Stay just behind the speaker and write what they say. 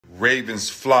Ravens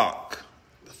flock,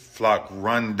 the flock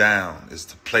rundown is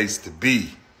the place to be.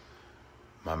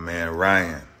 My man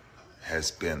Ryan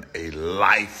has been a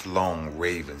lifelong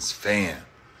Ravens fan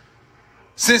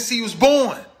since he was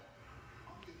born.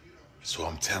 So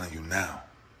I'm telling you now,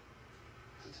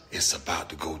 it's about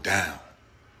to go down.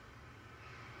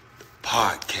 The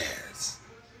podcast,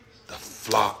 the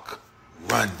flock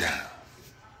rundown.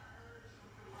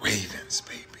 Ravens,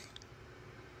 baby.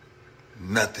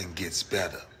 Nothing gets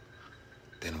better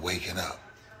than waking up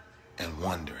and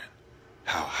wondering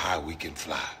how high we can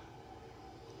fly.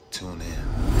 Tune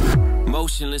in.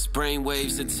 Motionless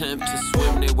brainwaves attempt to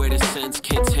swim their way to sense,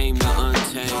 can't tame the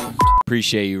untamed.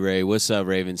 Appreciate you, Ray. What's up,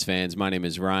 Ravens fans? My name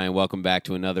is Ryan. Welcome back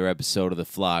to another episode of the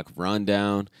Flock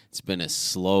Rundown. It's been a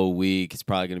slow week. It's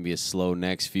probably going to be a slow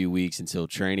next few weeks until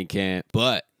training camp,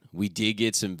 but we did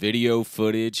get some video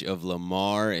footage of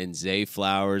Lamar and Zay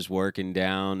Flowers working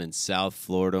down in South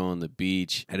Florida on the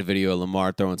beach. Had a video of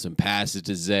Lamar throwing some passes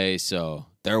to Zay, so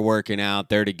they're working out.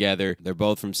 They're together. They're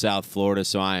both from South Florida,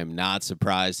 so I am not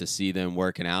surprised to see them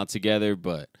working out together,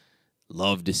 but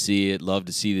love to see it. Love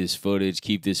to see this footage.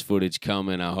 Keep this footage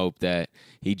coming. I hope that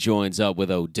he joins up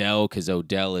with Odell because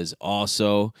Odell is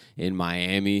also in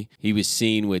Miami. He was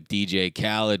seen with DJ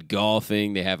Khaled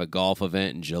golfing. They have a golf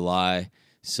event in July.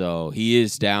 So he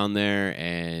is down there,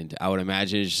 and I would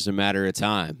imagine it's just a matter of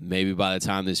time. Maybe by the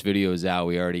time this video is out,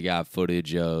 we already got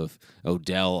footage of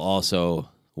Odell also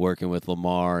working with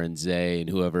Lamar and Zay and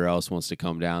whoever else wants to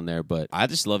come down there. But I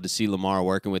just love to see Lamar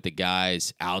working with the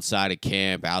guys outside of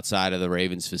camp, outside of the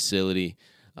Ravens facility.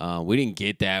 We didn't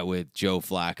get that with Joe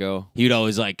Flacco. He'd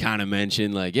always kind of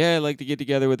mention yeah, I'd like to get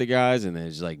together with the guys, and then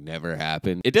it just never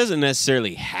happened. It doesn't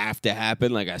necessarily have to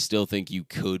happen. I still think you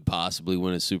could possibly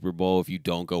win a Super Bowl if you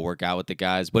don't go work out with the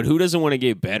guys. But who doesn't want to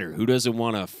get better? Who doesn't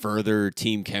want to further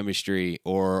team chemistry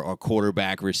or a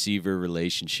quarterback-receiver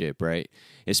relationship, right?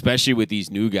 Especially with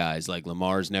these new guys.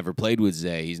 Lamar's never played with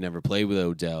Zay. He's never played with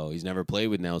Odell. He's never played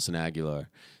with Nelson Aguilar.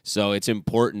 So it's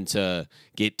important to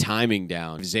get timing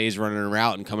down. If Zay's running a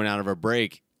route and coming out of a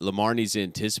break, Lamar needs to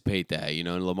anticipate that,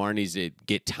 and Lamar needs to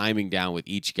get timing down with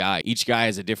each guy. Each guy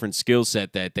has a different skill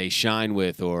set that they shine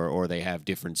with, or they have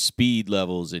different speed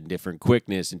levels and different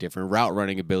quickness and different route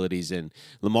running abilities, and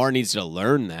Lamar needs to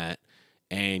learn that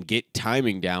and get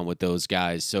timing down with those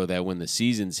guys so that when the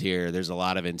season's here, there's a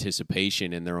lot of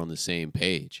anticipation and they're on the same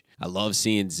page. I love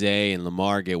seeing Zay and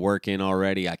Lamar get working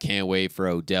already. I can't wait for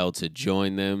Odell to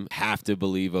join them. Have to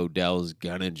believe Odell's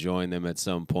going to join them at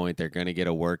some point. They're going to get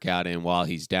a workout in while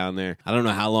he's down there. I don't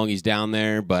know how long he's down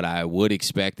there, but I would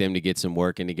expect them to get some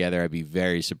working together. I'd be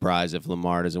very surprised if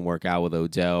Lamar doesn't work out with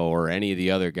Odell or any of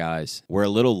the other guys. We're a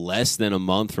little less than a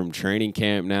month from training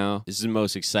camp now. This is the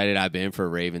most excited I've been for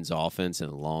Ravens offense in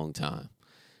a long time.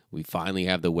 We finally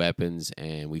have the weapons,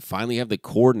 and we finally have the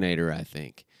coordinator, I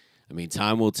think.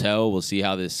 Time will tell. We'll see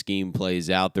how this scheme plays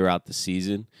out throughout the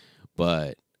season.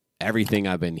 But everything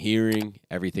I've been hearing,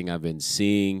 everything I've been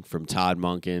seeing from Todd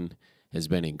Monken has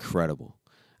been incredible.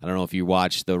 I don't know if you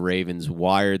watched the Ravens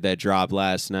Wired that dropped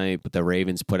last night, but the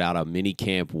Ravens put out a mini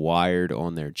camp Wired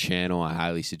on their channel. I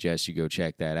highly suggest you go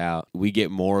check that out. We get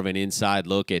more of an inside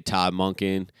look at Todd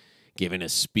Monken giving a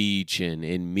speech and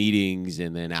in meetings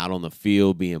and then out on the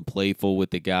field being playful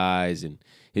with the guys, and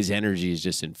his energy is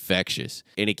just infectious.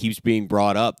 And it keeps being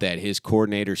brought up that his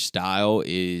coordinator style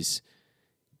is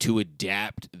to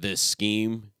adapt the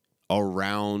scheme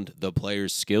around the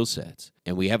players' skill sets.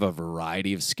 And we have a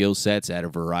variety of skill sets at a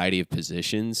variety of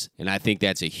positions, and I think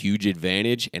that's a huge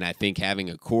advantage. And I think having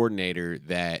a coordinator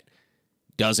that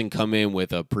doesn't come in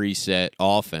with a preset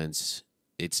offense,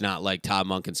 it's not like Todd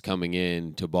Monken's coming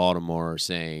in to Baltimore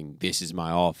saying, this is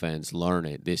my offense, learn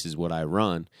it, this is what I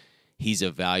run. He's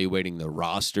evaluating the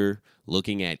roster,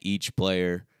 looking at each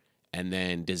player, and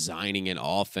then designing an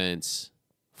offense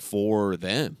for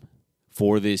them,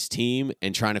 for this team,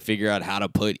 and trying to figure out how to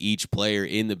put each player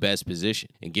in the best position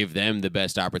and give them the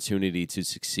best opportunity to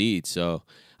succeed. So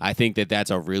I think that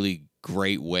that's a really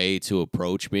great way to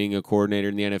approach being a coordinator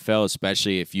in the NFL,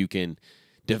 especially if you can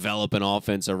develop an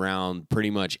offense around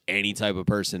pretty much any type of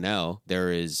personnel.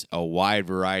 There is a wide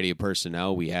variety of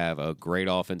personnel. We have a great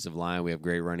offensive line. We have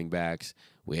great running backs.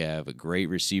 We have great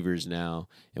receivers now.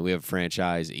 And we have a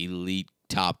franchise elite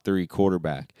top 3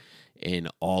 quarterback in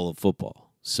all of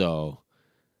football. So,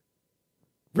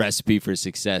 recipe for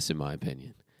success, in my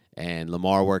opinion. And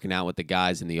Lamar working out with the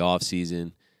guys in the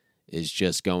offseason is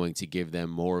just going to give them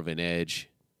more of an edge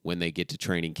when they get to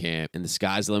training camp. And the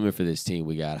sky's the limit for this team.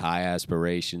 We got high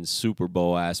aspirations, Super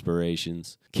Bowl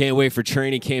aspirations. Can't wait for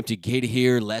training camp to get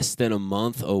here. Less than a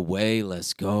month away.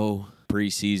 Let's go.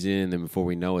 preseason. Then before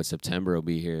we know it, September will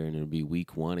be here, and it'll be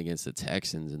week 1 against the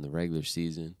Texans in the regular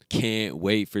season. Can't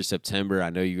wait for September. I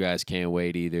know you guys can't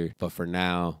wait either. But for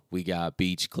now, we got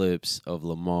beach clips of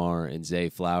Lamar and Zay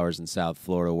Flowers in South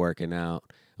Florida working out.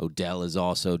 Odell is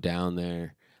also down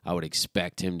there. I would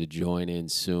expect him to join in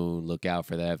soon. Look out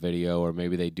for that video, or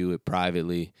maybe they do it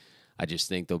privately. I just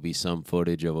think there'll be some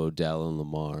footage of Odell and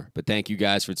Lamar. But thank you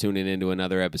guys for tuning in to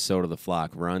another episode of the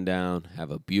Flock Rundown.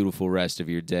 Have a beautiful rest of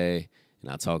your day,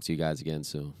 and I'll talk to you guys again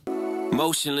soon.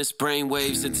 Motionless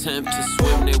brainwaves attempt to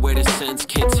swim their way to sense,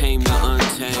 can't tame the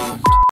untamed.